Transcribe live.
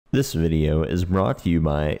This video is brought to you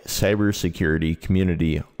by cybersecurity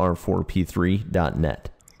community r4p3.net.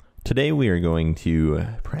 Today we are going to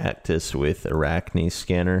practice with Arachni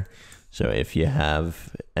Scanner. So if you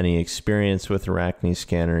have any experience with Arachni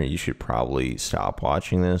Scanner, you should probably stop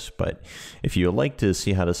watching this. But if you would like to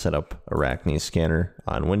see how to set up Arachni Scanner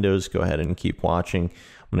on Windows, go ahead and keep watching.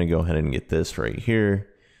 I'm going to go ahead and get this right here.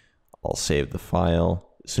 I'll save the file.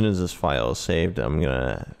 As soon as this file is saved, I'm going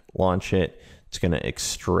to launch it. It's going to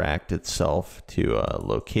extract itself to a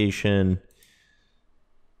location.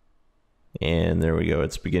 And there we go.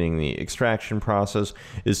 It's beginning the extraction process.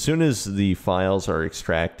 As soon as the files are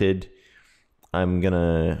extracted, I'm going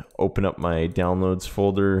to open up my downloads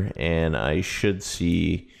folder and I should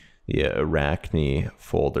see the Arachni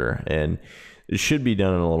folder. And it should be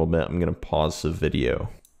done in a little bit. I'm going to pause the video.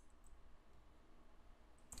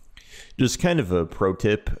 Just kind of a pro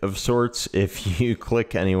tip of sorts, if you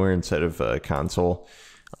click anywhere inside of a console,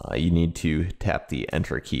 you need to tap the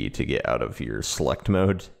enter key to get out of your select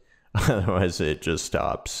mode. Otherwise it just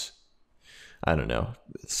stops. I don't know,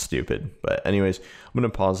 it's stupid. But anyways, I'm going to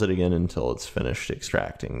pause it again until it's finished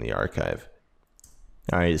extracting the archive.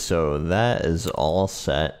 Alright, so that is all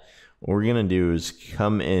set. What we're going to do is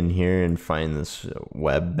come in here and find this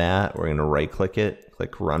web bat. We're going to right click it,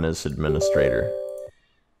 click run as administrator.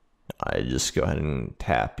 I just go ahead and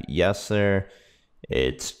tap yes there.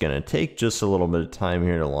 It's going to take just a little bit of time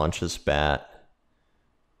here to launch this bat.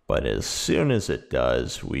 But as soon as it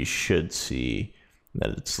does, we should see that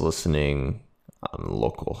it's listening on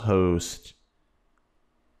localhost.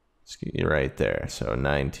 Right there. So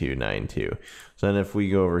 9292. So then if we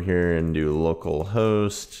go over here and do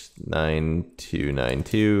localhost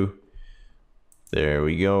 9292, there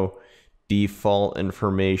we go. Default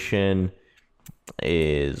information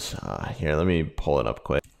is here, let me pull it up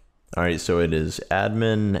quick. All right, so it is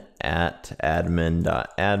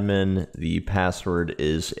admin@admin.admin. The password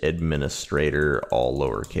is administrator, all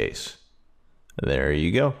lowercase. There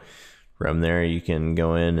you go. From there you can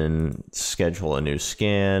go in and schedule a new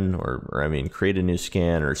scan, or I mean create a new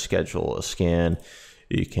scan or schedule a scan.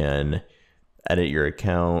 You can edit your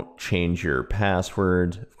account, change your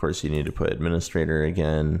password. Of course you need to put administrator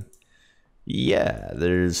again. Yeah,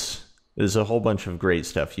 there's a whole bunch of great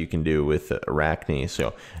stuff you can do with Arachni.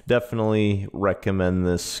 So definitely recommend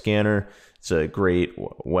this scanner. It's a great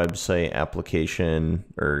website application,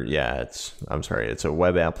 or yeah, it's a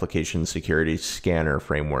web application security scanner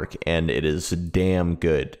framework, and it is damn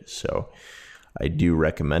good. So I do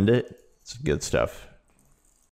recommend it. It's good stuff.